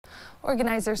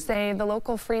Organizers say the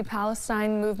local Free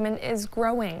Palestine movement is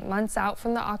growing months out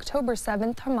from the October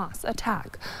 7th Hamas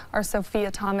attack. Our Sophia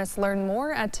Thomas learned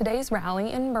more at today's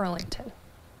rally in Burlington.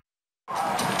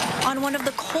 On one of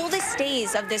the coldest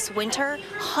days of this winter,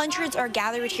 hundreds are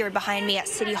gathered here behind me at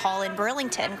City Hall in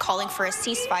Burlington, calling for a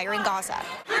ceasefire in Gaza.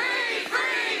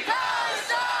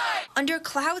 Under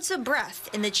clouds of breath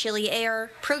in the chilly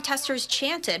air, protesters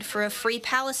chanted for a free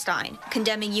Palestine,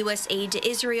 condemning U.S. aid to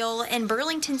Israel and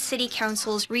Burlington City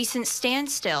Council's recent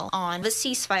standstill on the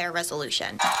ceasefire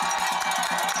resolution.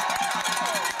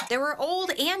 There were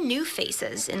old and new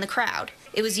faces in the crowd.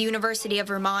 It was University of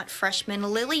Vermont freshman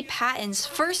Lily Patton's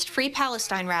first Free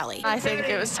Palestine rally. I think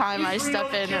it was time I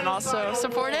step in and also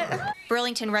support it.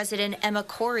 Burlington resident Emma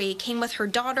Corey came with her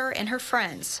daughter and her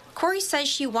friends. Corey says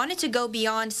she wanted to go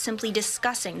beyond simply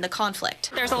discussing the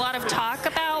conflict. There's a lot of talk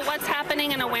about what's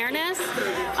happening and awareness,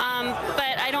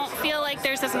 but I don't feel like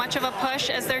there's as much of a push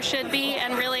as there should be,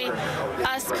 and really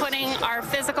us putting our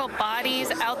physical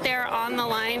bodies out there on the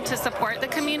line to support the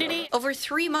community. Over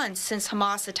 3 months since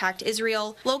Hamas attacked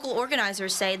Israel, local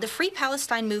organizers say the Free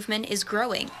Palestine movement is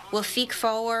growing. Wafik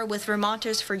Fawar with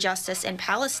Vermonters for Justice in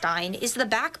Palestine is the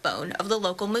backbone of the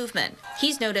local movement.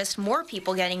 He's noticed more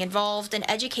people getting involved and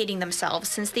educating themselves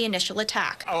since the initial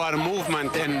attack. Our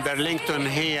movement in Burlington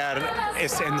here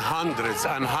is in hundreds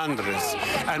and hundreds,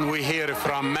 and we hear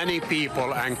from many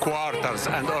people and quarters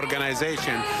and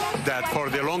organizations that for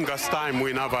the longest time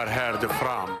we never heard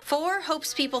from. Fawar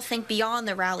hopes people think beyond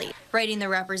the rally, writing the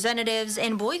representatives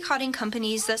and boycotting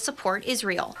companies that support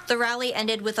Israel. The rally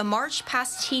ended with a march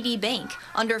past TD Bank,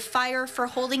 under fire for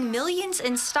holding millions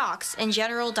in stocks in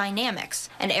General Dynamics,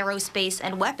 an aerospace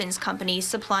and weapons company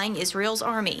supplying Israel's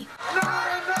army.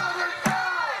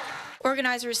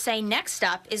 Organizers say next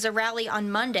up is a rally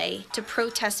on Monday to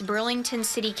protest Burlington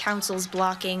City Council's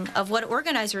blocking of what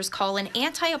organizers call an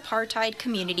anti-apartheid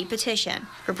community petition.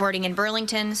 Reporting in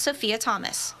Burlington, Sophia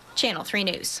Thomas, Channel 3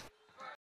 News.